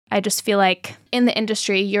I just feel like in the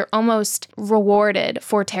industry, you're almost rewarded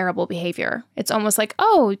for terrible behavior. It's almost like,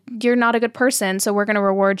 oh, you're not a good person, so we're going to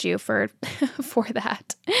reward you for for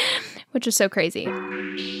that, which is so crazy.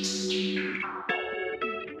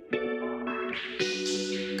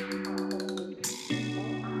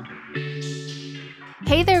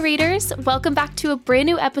 Hey there, readers! Welcome back to a brand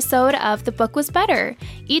new episode of The Book Was Better.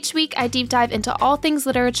 Each week, I deep dive into all things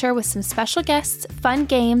literature with some special guests, fun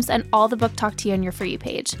games, and all the book talk to you on your For You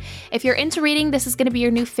page. If you're into reading, this is going to be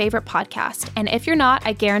your new favorite podcast. And if you're not,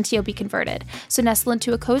 I guarantee you'll be converted. So nestle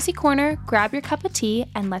into a cozy corner, grab your cup of tea,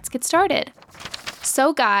 and let's get started.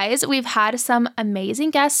 So guys, we've had some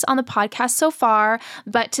amazing guests on the podcast so far,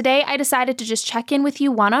 but today I decided to just check in with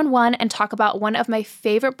you one-on-one and talk about one of my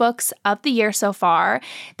favorite books of the year so far.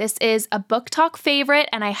 This is a book talk favorite,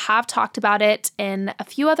 and I have talked about it in a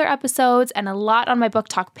few other episodes and a lot on my book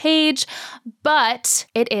talk page, but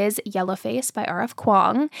it is Yellowface by R.F.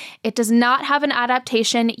 Kuang. It does not have an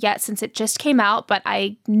adaptation yet since it just came out, but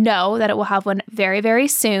I know that it will have one very, very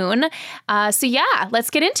soon. So yeah,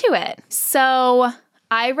 let's get into it. So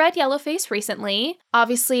I read Yellowface recently.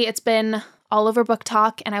 Obviously, it's been all over Book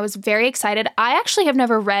Talk, and I was very excited. I actually have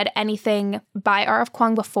never read anything by R.F.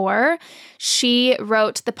 Kuang before. She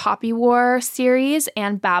wrote the Poppy War series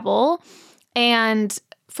and Babel, and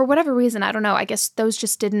for whatever reason, I don't know, I guess those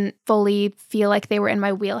just didn't fully feel like they were in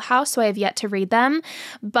my wheelhouse, so I have yet to read them.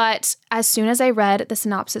 But as soon as I read the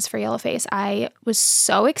synopsis for Yellowface, I was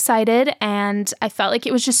so excited, and I felt like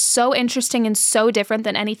it was just so interesting and so different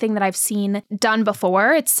than anything that I've seen done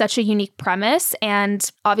before. It's such a unique premise, and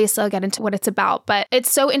obviously I'll get into what it's about, but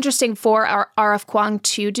it's so interesting for R.F. Kuang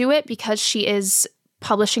to do it because she is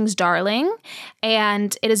publishing's darling,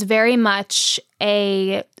 and it is very much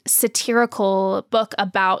a satirical book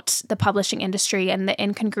about the publishing industry and the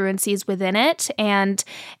incongruencies within it, and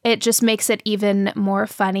it just makes it even more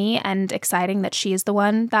funny and exciting that she is the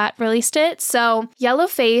one that released it. So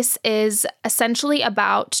Yellowface is essentially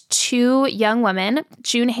about two young women,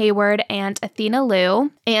 June Hayward and Athena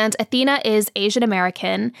Liu, and Athena is Asian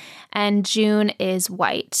American and June is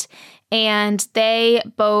white. And they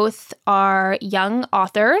both are young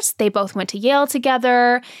authors. They both went to Yale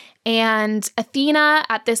together. And Athena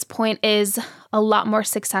at this point is a lot more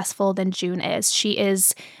successful than June is. She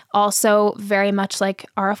is also very much like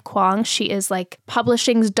R.F. Kuang. She is like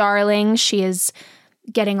publishing's darling. She is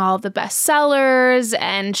getting all of the bestsellers,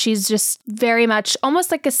 and she's just very much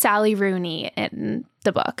almost like a Sally Rooney in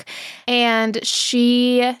the book. And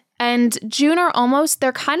she and June are almost,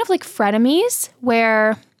 they're kind of like frenemies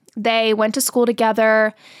where they went to school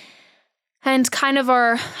together and kind of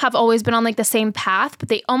have always been on like the same path, but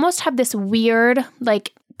they almost have this weird,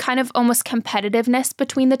 like kind of almost competitiveness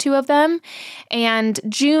between the two of them. And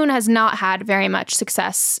June has not had very much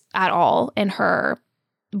success at all in her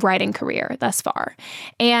writing career thus far.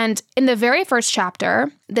 And in the very first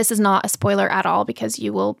chapter, this is not a spoiler at all because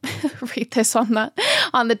you will read this on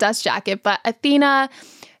the dust jacket, but Athena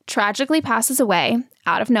tragically passes away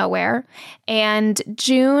out of nowhere, and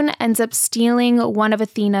June ends up stealing one of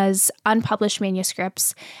Athena's unpublished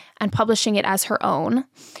manuscripts and publishing it as her own.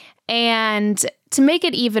 And to make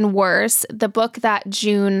it even worse, the book that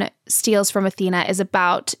June steals from Athena is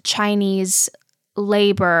about Chinese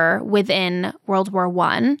labor within World War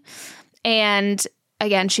I. And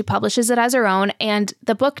again, she publishes it as her own, and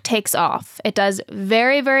the book takes off. It does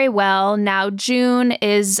very, very well. Now, June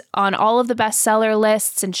is on all of the bestseller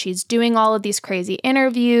lists, and she's doing all of these crazy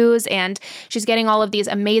interviews, and she's getting all of these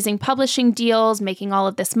amazing publishing deals, making all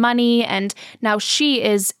of this money, and now she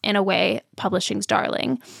is, in a way, publishing's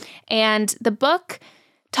darling. And the book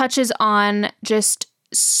touches on just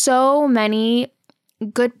so many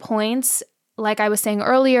good points. Like I was saying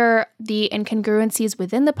earlier, the incongruencies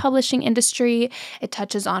within the publishing industry. It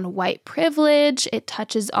touches on white privilege. It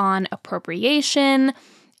touches on appropriation.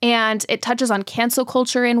 And it touches on cancel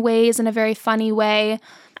culture in ways in a very funny way.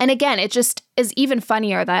 And again, it just is even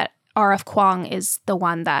funnier that R.F. Kuang is the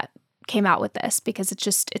one that came out with this because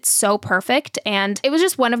it's so perfect. And it was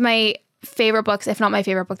just one of my favorite books, if not my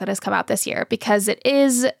favorite book that has come out this year, because it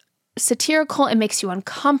is satirical. It makes you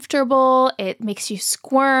uncomfortable. It makes you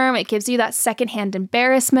squirm. It gives you that secondhand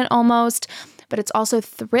embarrassment almost, but it's also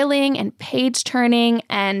thrilling and page turning,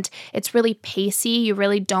 and it's really pacey. You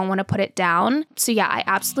really don't want to put it down. So yeah, I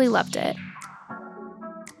absolutely loved it.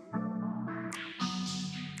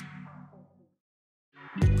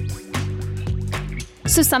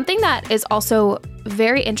 So something that is also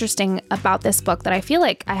very interesting about this book that I feel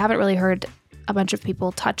like I haven't really heard a bunch of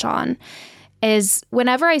people touch on is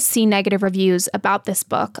whenever I see negative reviews about this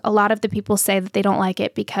book, a lot of the people say that they don't like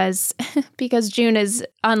it because June is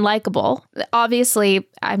unlikable. Obviously,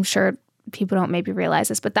 I'm sure people don't maybe realize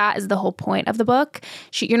this, but that is the whole point of the book.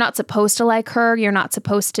 You're not supposed to like her. You're not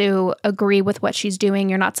supposed to agree with what she's doing.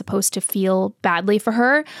 You're not supposed to feel badly for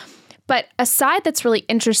her. But a side that's really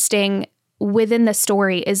interesting within the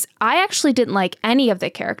story is I actually didn't like any of the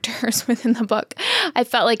characters within the book. I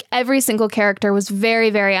felt like every single character was very,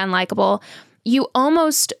 very unlikable. You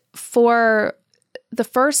almost, for the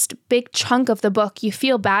first big chunk of the book, you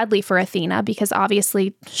feel badly for Athena because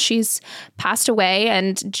obviously she's passed away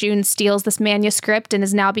and June steals this manuscript and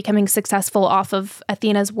is now becoming successful off of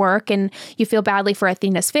Athena's work. And you feel badly for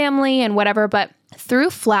Athena's family and whatever. But through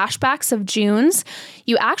flashbacks of June's,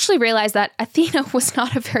 you actually realize that Athena was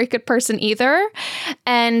not a very good person either.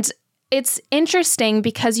 And it's interesting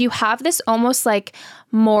because you have this almost like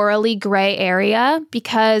morally gray area,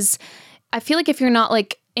 because I feel like if you're not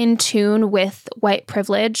like in tune with white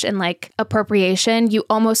privilege and like appropriation, you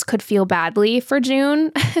almost could feel badly for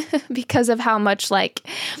June because of how much like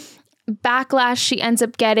backlash she ends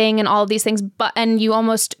up getting and all of these things. And you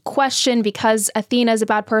almost question, because Athena is a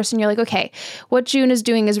bad person, you're like, okay, what June is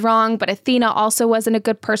doing is wrong, but Athena also wasn't a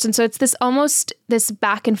good person. So it's this almost this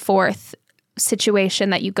back and forth situation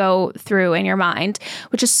that you go through in your mind,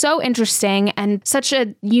 which is so interesting and such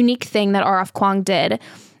a unique thing that R.F. Kuang did.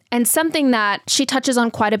 And something that she touches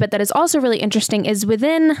on quite a bit that is also really interesting is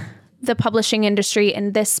within the publishing industry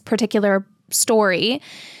in this particular story,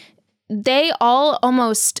 they all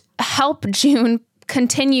almost help June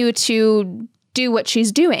continue to do what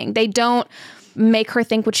she's doing. They don't make her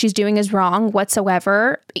think what she's doing is wrong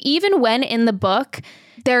whatsoever. Even when in the book,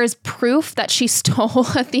 there is proof that she stole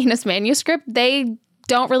Athena's manuscript, they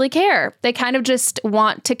don't really care. They kind of just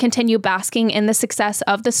want to continue basking in the success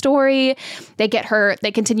of the story. They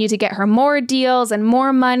continue to get her more deals and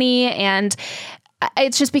more money. And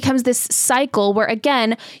it just becomes this cycle where,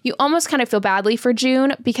 again, you almost kind of feel badly for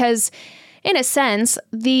June because in a sense,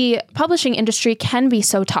 the publishing industry can be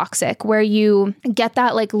so toxic where you get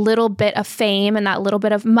that like little bit of fame and that little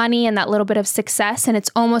bit of money and that little bit of success. And it's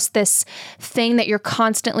almost this thing that you're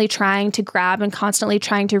constantly trying to grab and constantly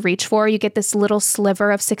trying to reach for. You get this little sliver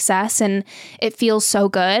of success and it feels so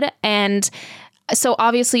good. And so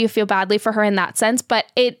obviously you feel badly for her in that sense, but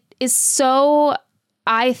it is so,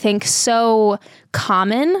 I think, so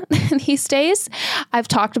common these days. I've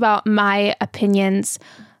talked about my opinions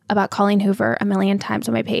about Colleen Hoover a million times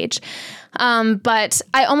on my page. But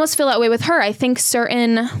I almost feel that way with her. I think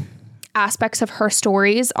certain aspects of her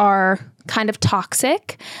stories are kind of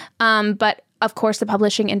toxic. But of course, the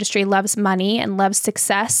publishing industry loves money and loves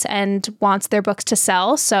success and wants their books to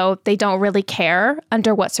sell. So they don't really care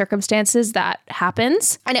under what circumstances that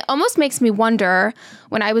happens. And it almost makes me wonder,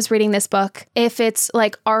 when I was reading this book, if it's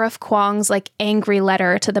like R.F. Kuang's like angry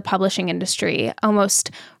letter to the publishing industry,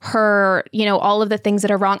 almost her, all of the things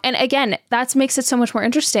that are wrong. And again, that makes it so much more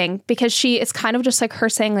interesting because it's kind of just like her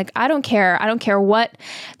saying like, I don't care what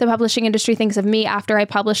the publishing industry thinks of me after I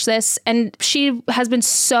publish this. And she has been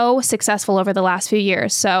so successful over the last few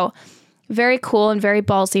years. So very cool and very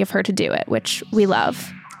ballsy of her to do it, which we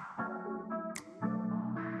love.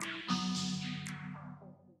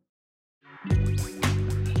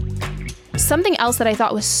 Something else that I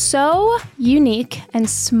thought was so unique and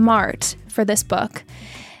smart for this book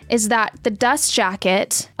is that the dust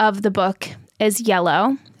jacket of the book is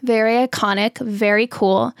yellow. Very iconic, very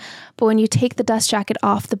cool. But when you take the dust jacket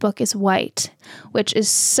off, the book is white, which is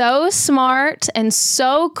so smart and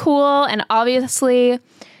so cool. And obviously,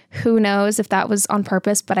 who knows if that was on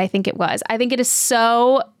purpose, but I think it was. I think it is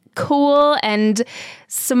so cool and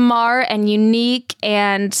smart and unique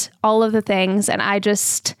and all of the things. And I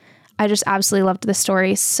just absolutely loved the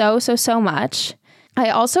story so much. I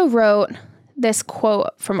also wrote this quote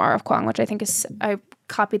from R.F. Kuang, which I think I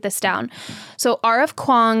copied this down. So R.F.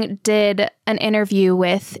 Kuang did an interview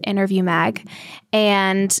with Interview Mag,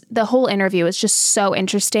 and the whole interview is just so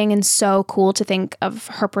interesting and so cool to think of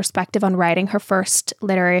her perspective on writing her first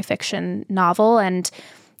literary fiction novel and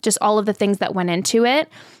just all of the things that went into it.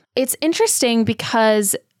 It's interesting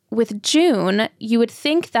because with June, you would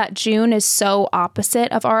think that June is so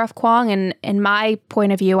opposite of R.F. Kuang. And in my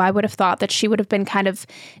point of view, I would have thought that she would have been kind of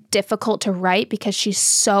difficult to write because she's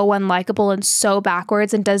so unlikable and so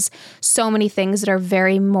backwards and does so many things that are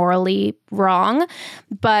very morally wrong.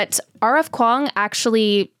 But R.F. Kuang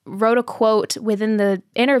actually wrote a quote within the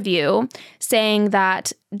interview saying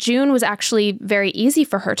that June was actually very easy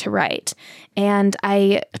for her to write. And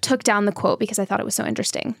I took down the quote because I thought it was so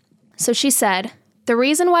interesting. So she said, The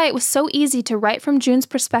reason why it was so easy to write from June's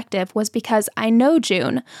perspective was because I know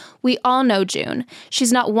June. We all know June.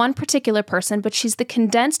 She's not one particular person, but she's the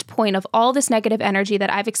condensed point of all this negative energy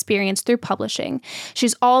that I've experienced through publishing.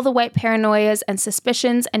 She's all the white paranoias and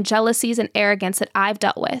suspicions and jealousies and arrogance that I've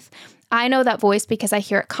dealt with. I know that voice because I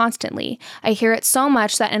hear it constantly. I hear it so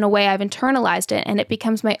much that in a way I've internalized it and it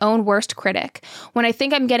becomes my own worst critic. When I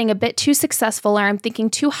think I'm getting a bit too successful or I'm thinking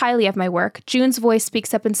too highly of my work, June's voice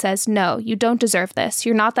speaks up and says, no, you don't deserve this.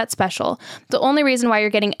 You're not that special. The only reason why you're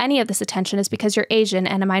getting any of this attention is because you're Asian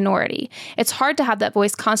and a minority. It's hard to have that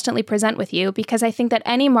voice constantly present with you because I think that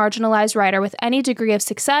any marginalized writer with any degree of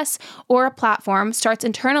success or a platform starts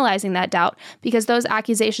internalizing that doubt because those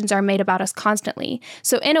accusations are made about us constantly.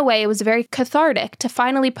 So in a way, it was very cathartic to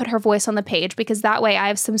finally put her voice on the page because that way I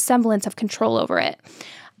have some semblance of control over it.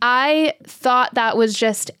 I thought that was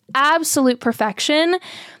just absolute perfection.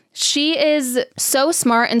 She is so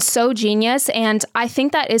smart and so genius, and I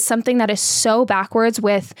think that is something that is so backwards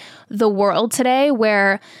with the world today,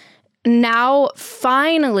 where now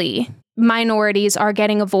finally minorities are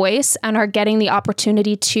getting a voice and are getting the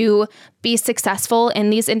opportunity to be successful in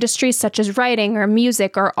these industries such as writing or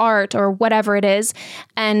music or art or whatever it is.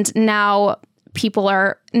 And now people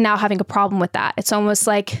are now having a problem with that. It's almost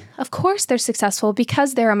like, of course they're successful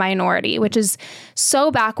because they're a minority, which is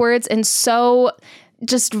so backwards and so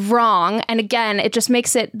just wrong. And again, it just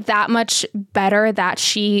makes it that much better that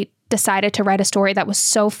she decided to write a story that was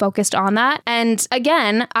so focused on that. And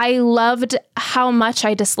again, I loved how much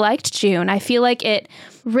I disliked June. I feel like it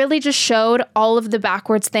really just showed all of the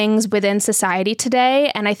backwards things within society today.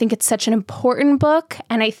 And I think it's such an important book.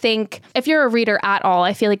 And I think if you're a reader at all,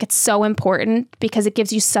 I feel like it's so important because it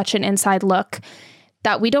gives you such an inside look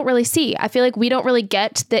that we don't really see. I feel like we don't really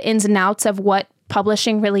get the ins and outs of what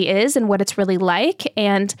publishing really is and what it's really like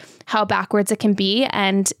and how backwards it can be.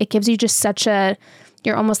 And it gives you just such a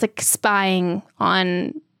you're almost like spying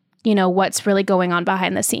on, you know, what's really going on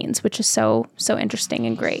behind the scenes, which is so interesting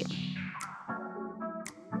and great.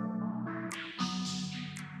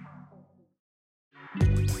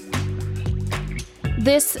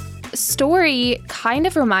 This story kind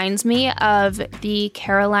of reminds me of the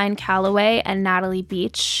Caroline Calloway and Natalie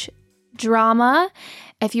Beach drama.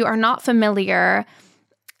 If you are not familiar,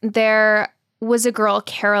 there was a girl,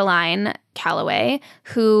 Caroline Calloway,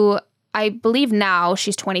 who I believe now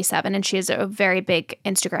she's 27 and she has a very big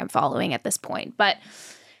Instagram following at this point. But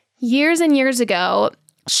years and years ago,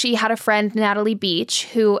 she had a friend, Natalie Beach,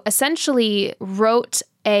 who essentially wrote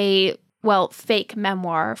a, fake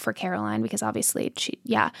memoir for Caroline because obviously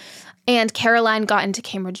And Caroline got into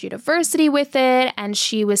Cambridge University with it, and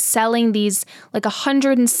she was selling these like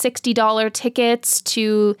 $160 tickets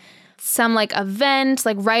to some like event,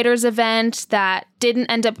 like writer's event that didn't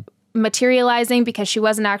end up materializing because she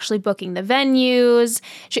wasn't actually booking the venues.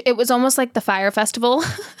 It was almost like the Fire Festival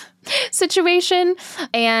situation.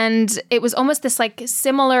 And it was almost this like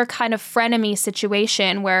similar kind of frenemy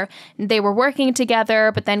situation where they were working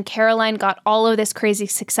together, but then Caroline got all of this crazy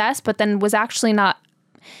success, but then was actually not,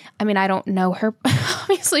 I mean, I don't know her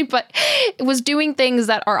obviously, but it was doing things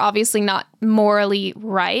that are obviously not morally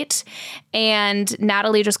right. And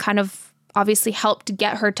Natalie just kind of obviously helped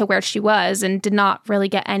get her to where she was and did not really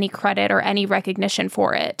get any credit or any recognition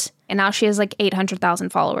for it. And now she has like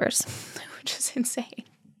 800,000 followers, which is insane.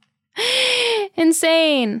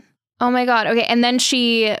 Insane. Oh my God. Okay. And then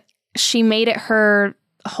she made it her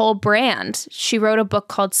whole brand. She wrote a book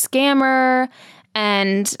called Scammer,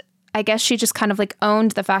 and I guess she just kind of like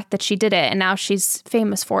owned the fact that she did it, and now she's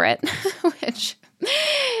famous for it, which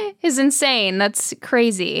is insane. That's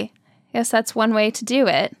crazy. I guess that's one way to do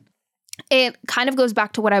it. It kind of goes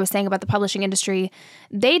back to what I was saying about the publishing industry.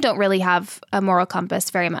 They don't really have a moral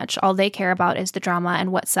compass very much. All they care about is the drama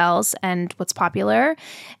and what sells and what's popular.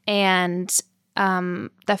 And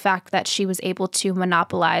the fact that she was able to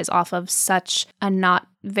monopolize off of such a not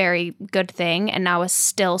very good thing and now is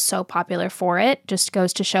still so popular for it just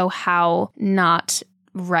goes to show how not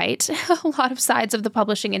right a lot of sides of the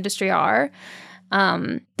publishing industry are.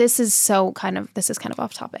 This is kind of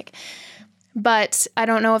off topic. But I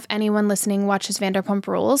don't know if anyone listening watches Vanderpump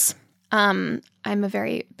Rules. I'm a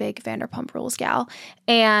very big Vanderpump Rules gal.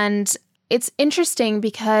 And it's interesting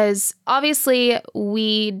because obviously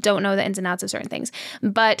we don't know the ins and outs of certain things.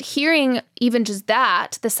 But hearing even just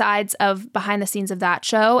that, the sides of behind the scenes of that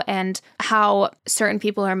show and how certain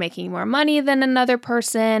people are making more money than another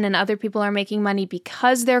person and other people are making money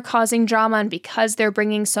because they're causing drama and because they're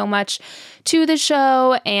bringing so much to the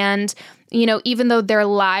show. And you know, even though their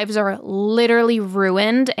lives are literally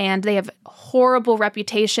ruined and they have horrible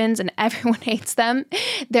reputations and everyone hates them,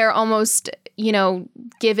 they're almost, you know,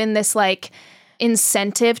 given this like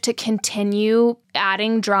incentive to continue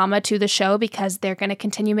adding drama to the show because they're going to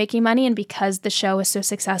continue making money and because the show is so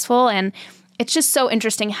successful. And it's just so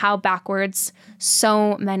interesting how backwards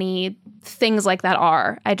so many things like that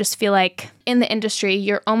are. I just feel like in the industry,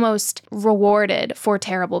 you're almost rewarded for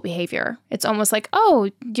terrible behavior. It's almost like,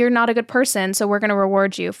 oh, you're not a good person, so we're going to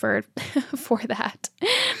reward you for that,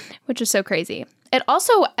 which is so crazy. It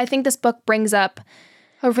also, I think this book brings up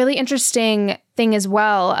a really interesting thing as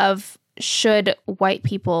well of should white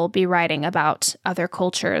people be writing about other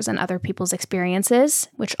cultures and other people's experiences,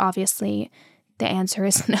 which obviously the answer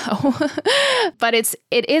is no. But it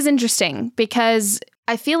is interesting because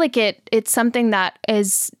I feel like it's something that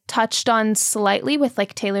is touched on slightly with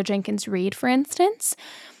like Taylor Jenkins Reid, for instance.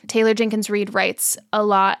 Taylor Jenkins Reid writes a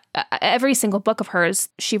lot. Every single book of hers,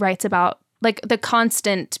 she writes about like the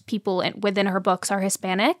constant people within her books are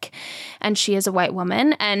Hispanic, and she is a white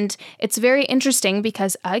woman. And it's very interesting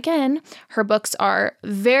because, again, her books are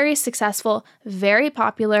very successful, very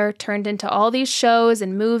popular, turned into all these shows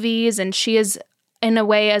and movies. And she is, in a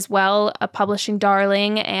way as well, a publishing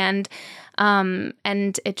darling. And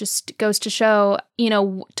it just goes to show,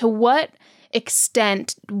 to what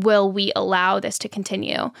extent will we allow this to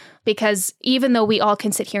continue? Because even though we all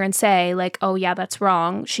can sit here and say like, oh yeah, that's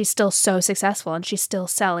wrong, she's still so successful and she's still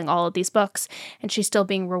selling all of these books and she's still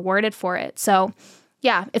being rewarded for it. So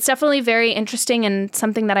yeah, it's definitely very interesting and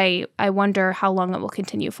something that I wonder how long it will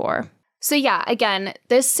continue for. So yeah, again,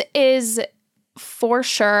 this is for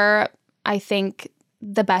sure, I think,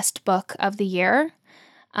 the best book of the year.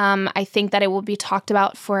 I think that it will be talked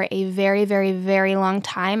about for a very, very, very long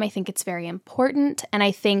time. I think it's very important. And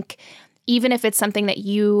I think even if it's something that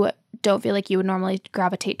you don't feel like you would normally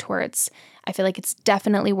gravitate towards, I feel like it's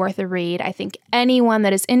definitely worth a read. I think anyone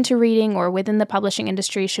that is into reading or within the publishing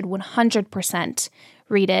industry should 100%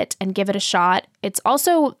 read it and give it a shot. It's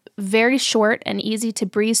also very short and easy to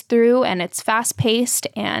breeze through, and it's fast-paced.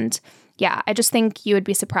 And yeah, I just think you would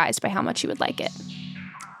be surprised by how much you would like it.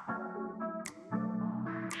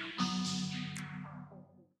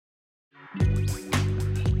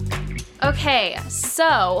 Okay,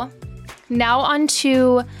 so now on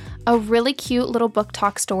to a really cute little book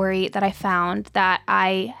talk story that I found that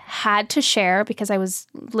I had to share because I was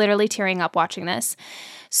literally tearing up watching this.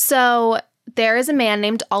 So there is a man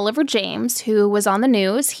named Oliver James who was on the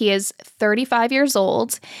news. He is 35 years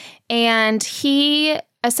old, and he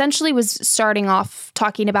essentially was starting off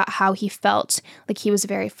talking about how he felt like he was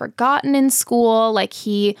very forgotten in school, like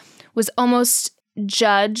he was almost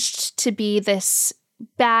judged to be this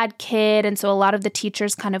bad kid, and so a lot of the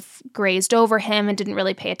teachers kind of grazed over him and didn't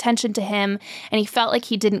really pay attention to him, and he felt like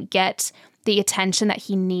he didn't get the attention that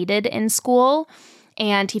he needed in school,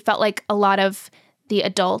 and he felt like a lot of the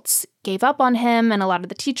adults gave up on him and a lot of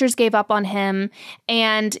the teachers gave up on him.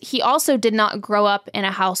 And he also did not grow up in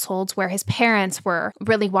a household where his parents were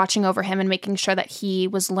really watching over him and making sure that he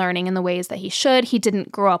was learning in the ways that he should. He didn't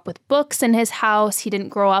grow up with books in his house. He didn't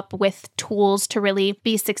grow up with tools to really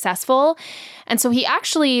be successful. And so he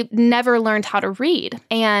actually never learned how to read.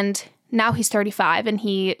 And now he's 35 and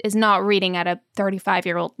he is not reading at a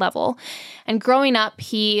 35-year-old level. And growing up,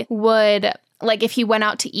 he would, like, if he went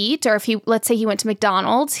out to eat, or if he, let's say he went to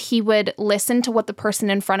McDonald's, he would listen to what the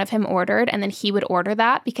person in front of him ordered, and then he would order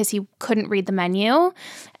that because he couldn't read the menu.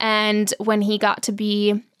 And when he got to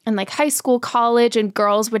be in like high school, college, and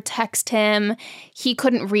girls would text him, he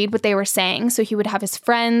couldn't read what they were saying. So he would have his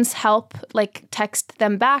friends help like text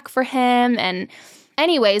them back for him. And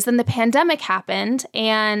anyways, then the pandemic happened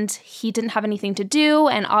and he didn't have anything to do.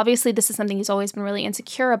 And obviously this is something he's always been really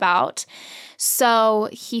insecure about. So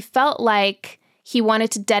he felt like he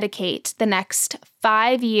wanted to dedicate the next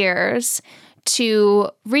 5 years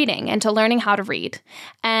to reading and to learning how to read.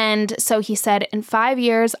 And so he said, in 5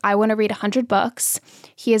 years, I want to read 100 books.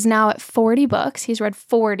 He is now at 40 books. He's read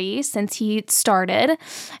 40 since he started.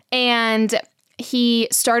 And he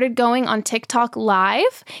started going on TikTok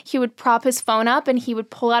live. He would prop his phone up and he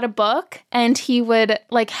would pull out a book and he would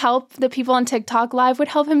like help the people on TikTok live, would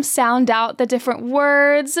help him sound out the different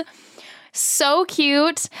words. So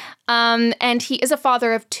cute. And he is a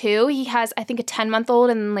father of 2. He has, I think, a 10-month-old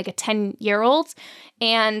and like a 10-year-old.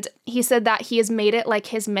 And he said that he has made it like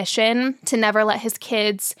his mission to never let his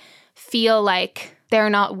kids feel like they're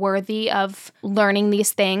not worthy of learning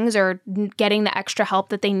these things or getting the extra help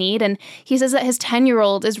that they need. And he says that his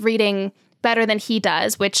 10-year-old is reading better than he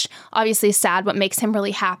does, which obviously is sad, but makes him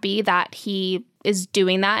really happy that he is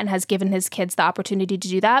doing that and has given his kids the opportunity to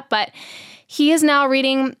do that. But he is now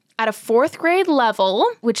reading at a 4th grade level,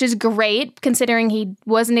 which is great considering he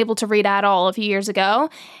wasn't able to read at all a few years ago.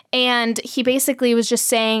 And he basically was just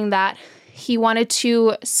saying that he wanted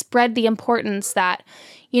to spread the importance that,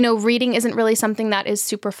 reading isn't really something that is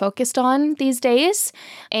super focused on these days.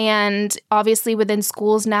 And obviously within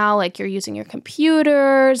schools now, like you're using your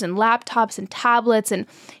computers and laptops and tablets. And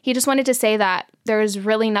he just wanted to say that there's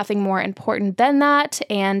really nothing more important than that.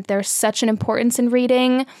 And there's such an importance in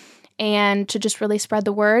reading, and to just really spread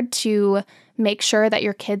the word to make sure that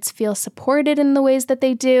your kids feel supported in the ways that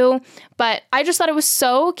they do. But I just thought it was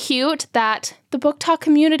so cute that the Book Talk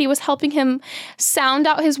community was helping him sound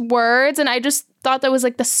out his words. And I just thought that was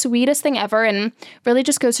like the sweetest thing ever, and really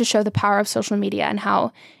just goes to show the power of social media and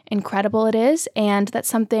how incredible it is, and that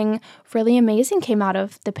something really amazing came out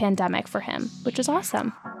of the pandemic for him, which is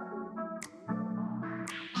awesome.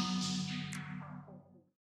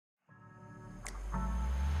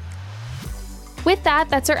 With that,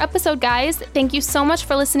 that's our episode, guys. Thank you so much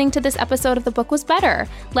for listening to this episode of The Book Was Better.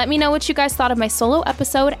 Let me know what you guys thought of my solo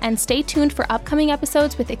episode, and stay tuned for upcoming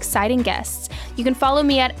episodes with exciting guests. You can follow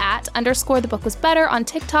me at @_The Book Was Better on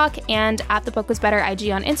TikTok and @The Book Was Better IG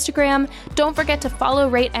on Instagram. Don't forget to follow,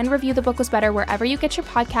 rate, and review The Book Was Better wherever you get your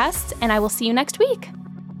podcasts, and I will see you next week.